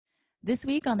This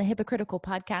week on the Hypocritical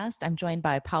Podcast, I'm joined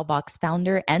by Powbox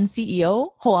founder and CEO,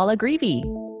 Hoala Greavy.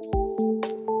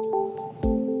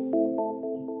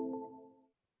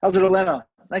 How's it, Elena?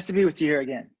 Nice to be with you here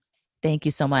again. Thank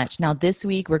you so much. Now, this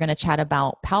week, we're going to chat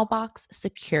about Powbox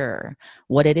Secure,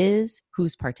 what it is,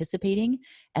 who's participating,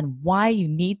 and why you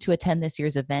need to attend this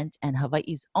year's event. And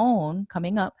Hawaii's own,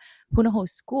 coming up, Punahou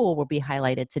School will be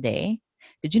highlighted today.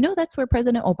 Did you know that's where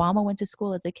President Obama went to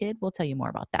school as a kid? We'll tell you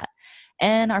more about that.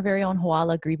 And our very own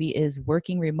Hoala Greavy is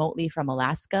working remotely from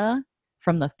Alaska,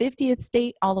 from the 50th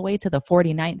state all the way to the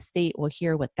 49th state. We'll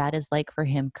hear what that is like for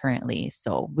him currently.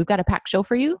 So we've got a packed show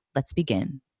for you. Let's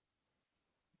begin.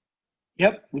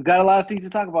 Yep, we've got a lot of things to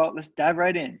talk about. Let's dive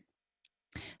right in.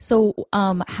 So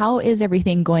how is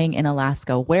everything going in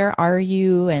Alaska? Where are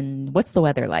you and what's the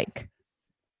weather like?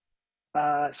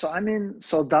 So I'm in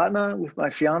Soldotna with my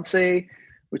fiance,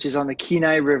 which is on the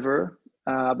Kenai River,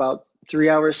 about 3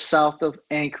 hours south of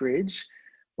Anchorage.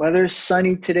 Weather's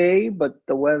sunny today, but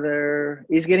the weather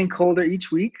is getting colder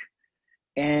each week,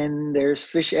 and there's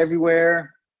fish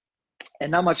everywhere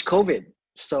and not much COVID.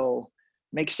 So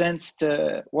makes sense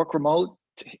to work remote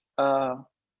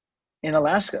in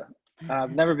Alaska.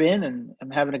 I've never been, and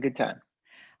I'm having a good time.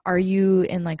 Are you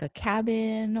in like a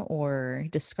cabin, or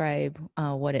describe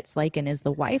what it's like? And is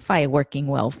the Wi-Fi working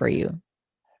well for you?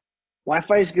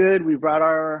 Wi-Fi is good. We brought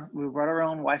our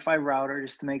own Wi-Fi router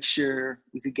just to make sure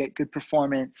we could get good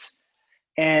performance.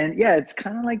 And yeah, it's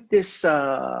kind of like this.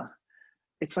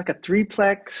 It's like a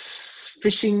threeplex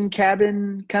fishing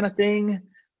cabin kind of thing.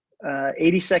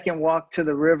 80-second walk to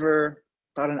the river,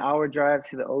 about an hour drive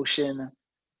to the ocean.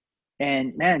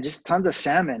 And man, just tons of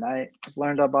salmon. I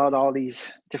learned about all these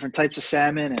different types of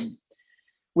salmon and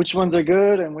which ones are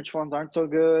good and which ones aren't so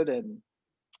good,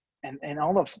 and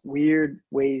all the weird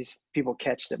ways people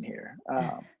catch them here.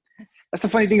 That's the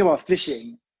funny thing about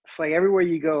fishing. It's like everywhere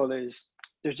you go, there's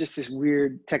just this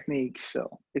weird technique.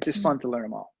 So it's just fun to learn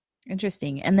them all.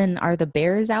 Interesting. And then are the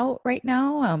bears out right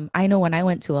now? I know when I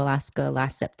went to Alaska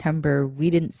last September, we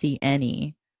didn't see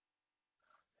any.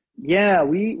 Yeah,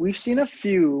 we've seen a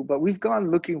few, but we've gone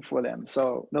looking for them.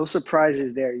 So no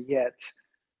surprises there yet.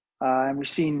 And we've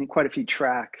seen quite a few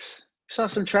tracks. We saw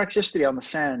some tracks yesterday on the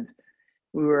sand.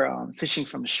 We were fishing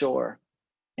from the shore,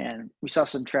 and we saw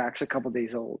some tracks a couple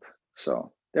days old.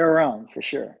 So they're around for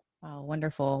sure. Oh,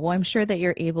 wonderful. Well, I'm sure that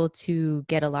you're able to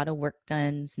get a lot of work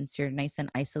done since you're nice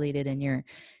and isolated and you're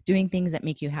doing things that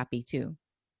make you happy too.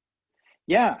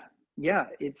 Yeah.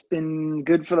 It's been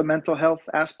good for the mental health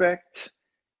aspect,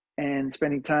 and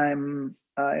spending time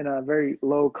in a very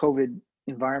low COVID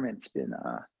environment's been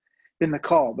the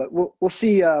call. But we'll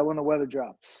see when the weather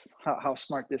drops how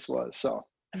smart this was. So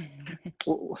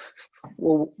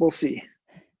we'll see.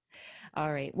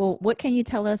 All right. Well, what can you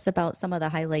tell us about some of the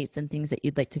highlights and things that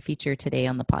you'd like to feature today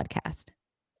on the podcast?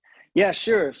 Yeah,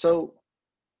 sure. So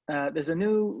there's a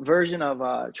new version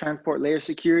of Transport Layer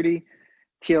Security,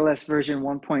 TLS version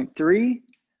 1.3.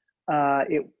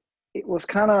 It was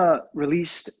kind of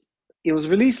released. It was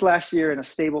released last year in a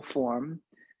stable form,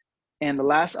 and the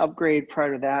last upgrade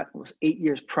prior to that was 8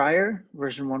 years prior,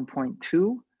 version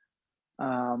 1.2.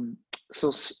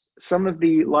 So some of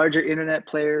the larger internet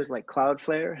players like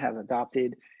Cloudflare have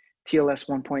adopted TLS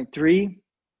 1.3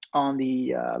 on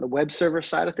the web server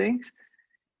side of things.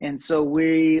 And so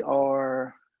we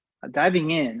are diving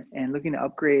in and looking to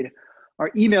upgrade our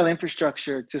email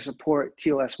infrastructure to support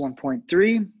TLS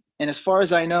 1.3. And as far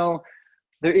as I know,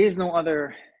 there is no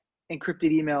other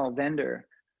encrypted email vendor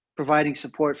providing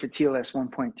support for TLS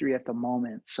 1.3 at the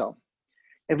moment. So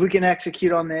if we can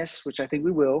execute on this, which I think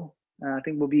we will, I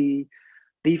think we'll be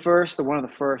the first or one of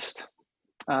the first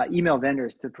email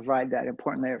vendors to provide that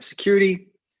important layer of security.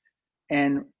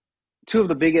 And two of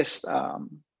the biggest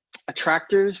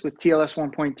attractors with TLS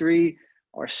 1.3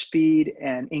 are speed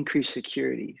and increased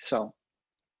security. So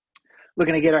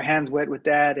looking to get our hands wet with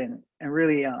that and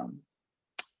really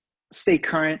stay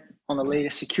current on the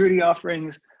latest security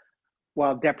offerings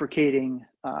while deprecating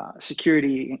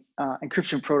security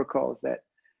encryption protocols that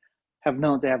have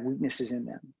known to have weaknesses in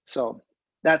them. So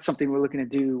that's something we're looking to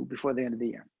do before the end of the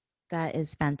year. That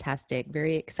is fantastic.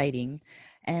 Very exciting.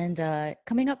 And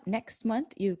coming up next month,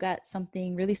 you've got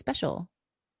something really special.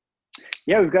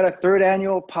 Yeah, we've got a third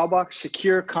annual Powbox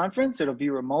Secure Conference. It'll be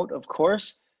remote, of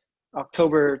course,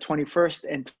 October 21st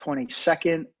and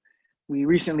 22nd. We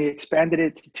recently expanded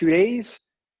it to 2 days.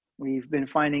 We've been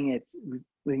finding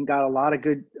we've got a lot of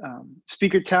good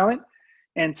speaker talent.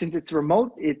 And since it's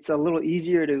remote, it's a little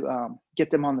easier to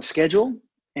get them on the schedule.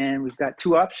 And we've got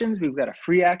two options. We've got a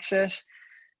free access,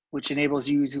 which enables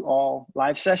you to all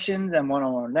live sessions and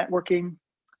one-on-one networking.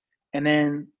 And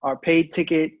then our paid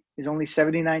ticket is only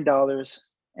 $79,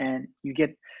 and you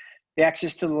get the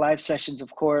access to the live sessions,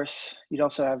 of course. You'd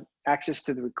also have access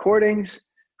to the recordings,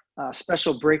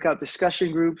 special breakout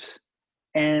discussion groups,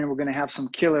 and we're going to have some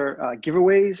killer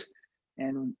giveaways.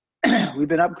 And we've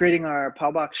been upgrading our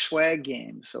Powbox swag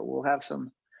game, so we'll have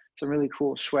some really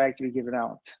cool swag to be given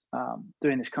out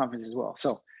during this conference as well.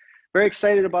 So very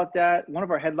excited about that. One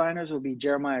of our headliners will be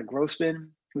Jeremiah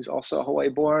Grossman, who's also Hawaii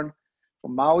born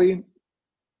from Maui.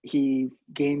 He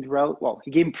gained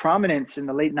prominence in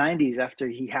the late 90s after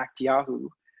he hacked Yahoo,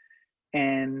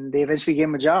 and they eventually gave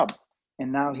him a job.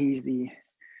 And now he's the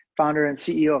founder and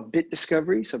CEO of Bit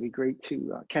Discovery. So it'll be great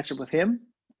to catch up with him.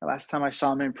 The last time I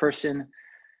saw him in person,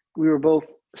 we were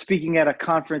both speaking at a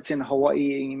conference in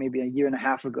Hawaii maybe a year and a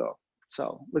half ago.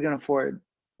 So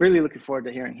really looking forward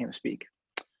to hearing him speak.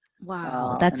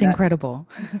 Wow, that's incredible.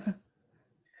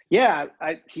 Yeah,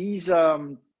 he's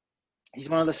one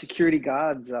of the security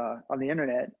gods on the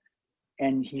internet,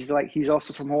 and he's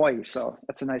also from Hawaii, so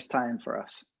that's a nice tie-in for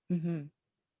us. Mm-hmm.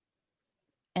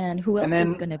 And who else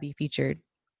is going to be featured?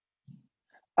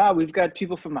 We've got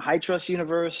people from the HITRUST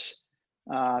universe.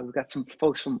 We've got some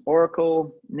folks from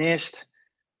Oracle, NIST,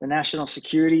 the National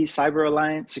Cyber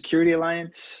Alliance, Security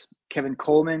Alliance. Kevin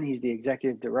Coleman, he's the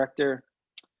executive director.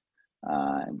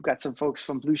 We've got some folks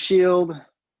from Blue Shield.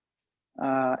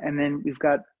 And then we've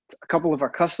got a couple of our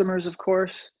customers, of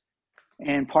course,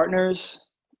 and partners,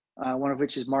 one of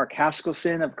which is Mark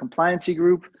Haskelson of Compliancy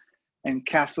Group and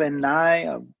Kathleen Nye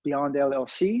of Beyond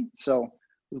LLC. So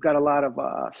we've got a lot of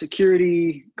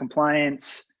security,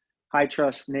 compliance,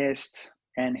 HITRUST, NIST,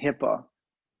 and HIPAA,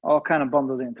 all kind of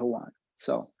bundled into one.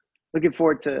 So looking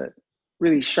forward to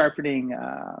really sharpening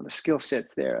the skill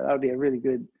sets there. That'll be a really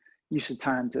good use of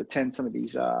time to attend some of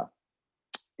these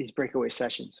breakaway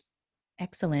sessions.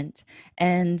 Excellent.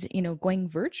 And, going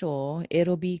virtual,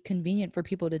 it'll be convenient for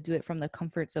people to do it from the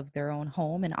comforts of their own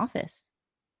home and office.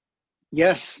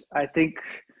 Yes, I think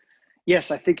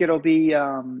it'll be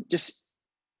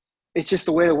it's just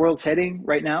the way the world's heading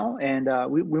right now. And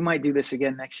we might do this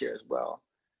again next year as well,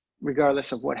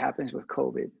 regardless of what happens with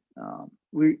COVID.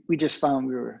 We just found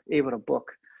we were able to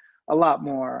book a lot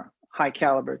more high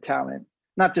caliber talent.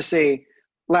 Not to say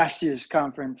last year's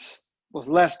conference was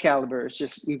less caliber, it's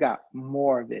just we got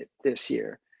more of it this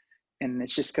year. And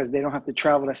it's just because they don't have to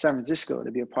travel to San Francisco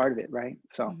to be a part of it, right?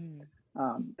 So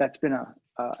that's been a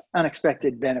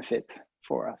unexpected benefit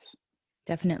for us.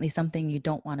 Definitely something you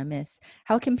don't want to miss.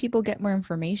 How can people get more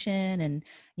information? And,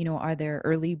 are there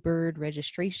early bird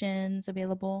registrations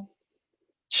available?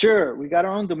 Sure. We got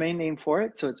our own domain name for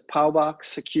it. So it's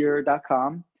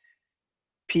pauboxsecure.com,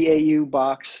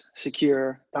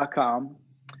 pauboxsecure.com.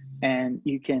 And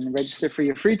you can register for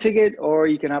your free ticket, or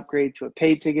you can upgrade to a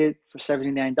paid ticket for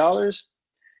 $79.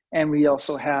 And we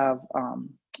also have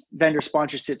vendor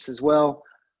sponsorships as well.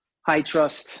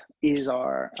 HITRUST is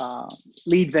our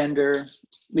lead vendor,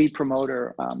 lead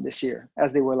promoter this year,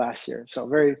 as they were last year. So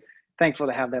very thankful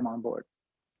to have them on board.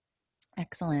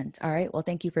 Excellent. All right. Well,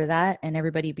 thank you for that. And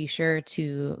everybody be sure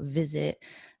to visit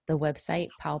the website,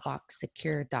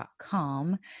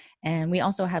 pauboxsecure.com. And we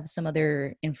also have some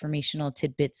other informational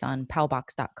tidbits on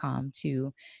paubox.com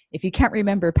too, if you can't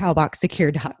remember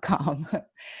pauboxsecure.com.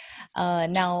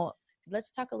 Now,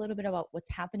 let's talk a little bit about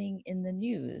what's happening in the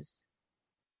news.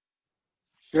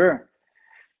 Sure.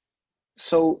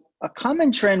 So a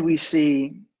common trend we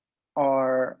see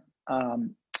are a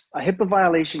HIPAA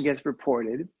violation gets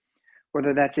reported,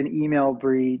 whether that's an email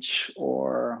breach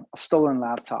or a stolen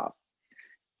laptop.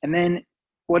 And then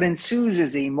what ensues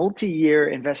is a multi-year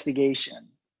investigation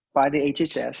by the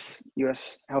HHS,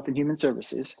 U.S. Health and Human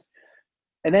Services.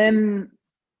 And then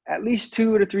at least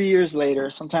 2 to 3 years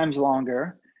later, sometimes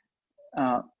longer,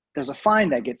 there's a fine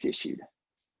that gets issued.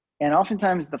 And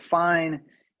oftentimes the fine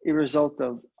is a result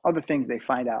of other things they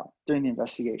find out during the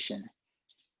investigation.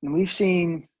 And we've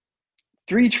seen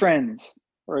 3 trends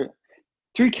or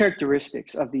 3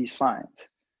 characteristics of these fines.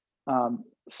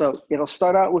 So it'll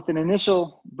start out with an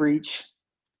initial breach.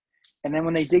 And then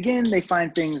when they dig in, they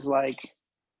find things like,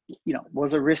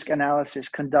 was a risk analysis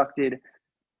conducted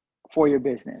for your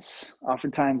business?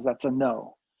 Oftentimes that's a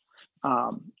no.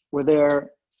 Were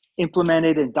there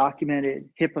implemented and documented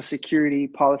HIPAA security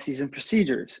policies and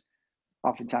procedures?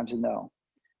 Oftentimes a no.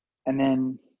 And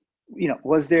then,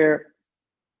 was there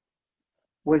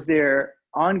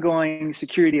ongoing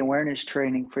security awareness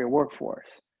training for your workforce?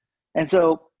 And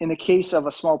so in the case of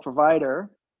a small provider,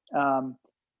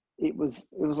 it was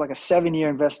like a 7-year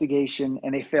investigation,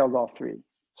 and they failed all 3.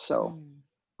 So,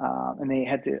 and they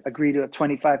had to agree to a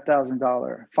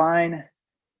 $25,000 fine.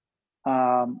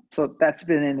 So that's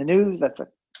been in the news. That's a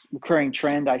recurring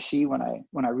trend I see when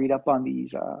I read up on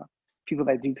these people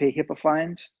that do pay HIPAA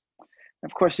fines.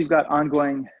 Of course, we've got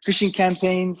ongoing phishing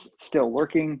campaigns still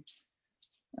working.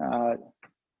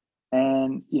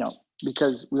 And,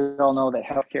 because we all know that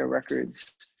healthcare records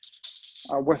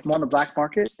are worth more on the black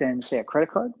market than, say, a credit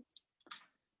card.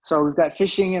 So we've got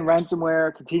phishing and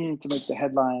ransomware continuing to make the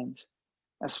headlines,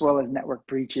 as well as network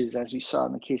breaches, as we saw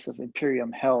in the case of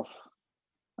Imperium Health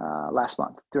last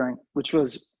month, which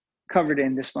was covered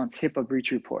in this month's HIPAA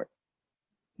breach report.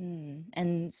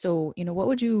 And so, what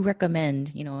would you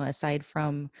recommend, aside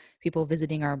from people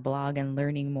visiting our blog and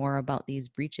learning more about these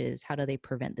breaches? How do they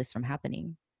prevent this from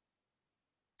happening?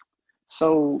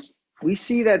 So we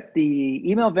see that the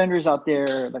email vendors out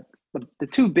there, like the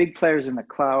two big players in the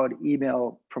cloud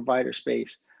email provider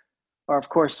space, are, of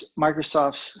course,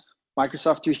 Microsoft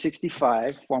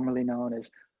 365, formerly known as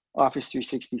Office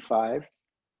 365,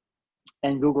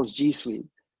 and Google's G Suite.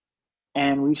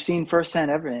 And we've seen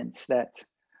firsthand evidence that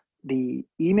the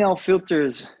email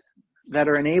filters that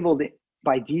are enabled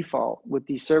by default with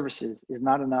these services is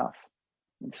not enough.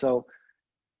 And so,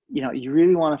 you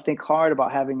really want to think hard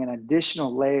about having an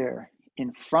additional layer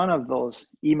in front of those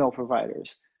email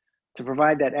providers to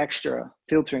provide that extra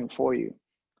filtering for you.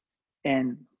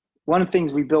 And one of the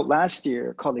things we built last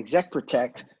year, called Exec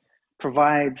Protect,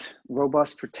 provides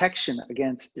robust protection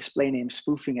against display name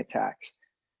spoofing attacks,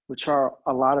 which are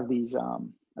a lot of these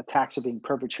attacks are being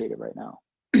perpetrated right now.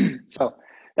 So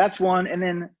that's one. And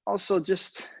then also,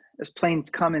 just as plain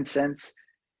common sense,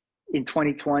 in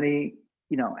 2020,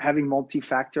 having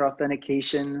multi-factor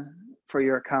authentication for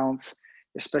your accounts,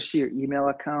 especially your email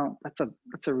account, that's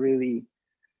a really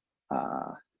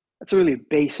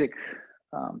basic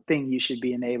thing you should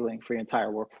be enabling for your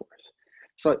entire workforce.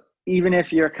 So even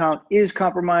if your account is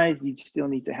compromised, you still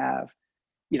need to have,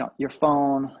 your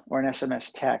phone or an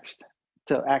SMS text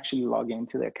to actually log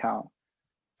into the account.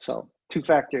 So 2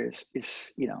 factors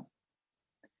is,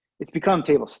 it's become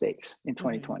table stakes in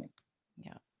 2020.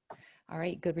 Yeah. All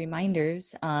right. Good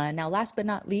reminders. Now, last but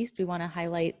not least, we want to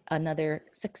highlight another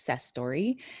success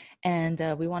story, and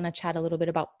we want to chat a little bit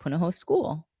about Punahou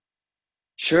School.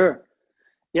 Sure.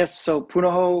 Yes. So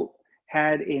Punahou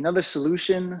had another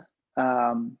solution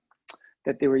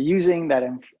that they were using that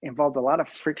involved a lot of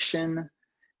friction,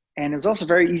 and it was also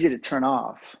very easy to turn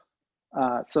off.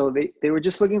 So they were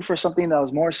just looking for something that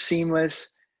was more seamless,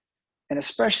 and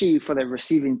especially for the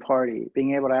receiving party,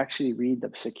 being able to actually read the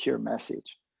secure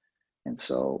message. And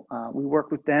so we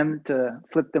worked with them to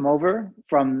flip them over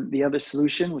from the other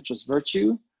solution, which was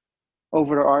Virtue,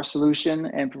 over to our solution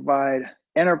and provide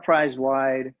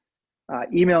enterprise-wide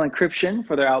email encryption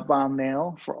for their outbound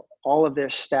mail for all of their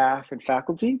staff and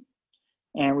faculty.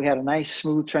 And we had a nice,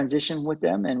 smooth transition with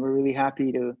them, and we're really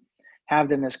happy to have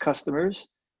them as customers.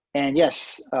 And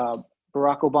yes,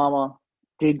 Barack Obama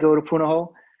did go to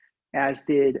Punahou, as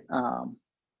did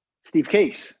Steve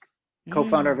Case,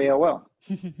 co-founder of AOL,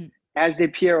 as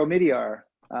did Pierre Omidyar,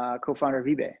 co-founder of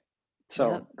eBay.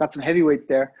 So got some heavyweights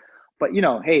there. But,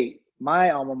 hey,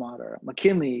 my alma mater,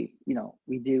 McKinley,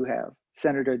 we do have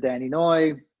Senator Danny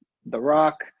Noy, The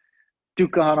Rock,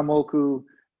 Duke Kahanamoku,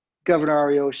 Governor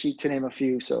Ariyoshi, to name a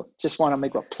few. So just want to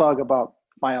make a plug about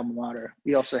my alma mater.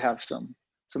 We also have some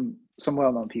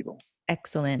well-known people.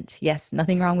 Excellent. Yes,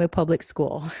 nothing wrong with public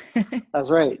school. That's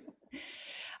right.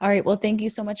 All right. Well, thank you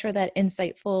so much for that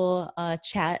insightful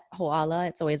chat, Hoala.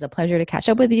 It's always a pleasure to catch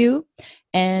up with you.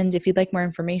 And if you'd like more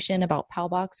information about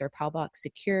Palbox or Palbox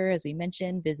Secure, as we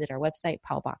mentioned, visit our website,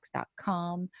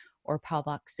 palbox.com or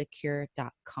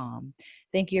palboxsecure.com.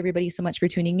 Thank you, everybody, so much for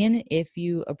tuning in. If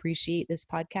you appreciate this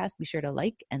podcast, be sure to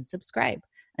like and subscribe.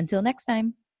 Until next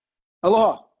time.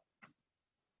 Aloha.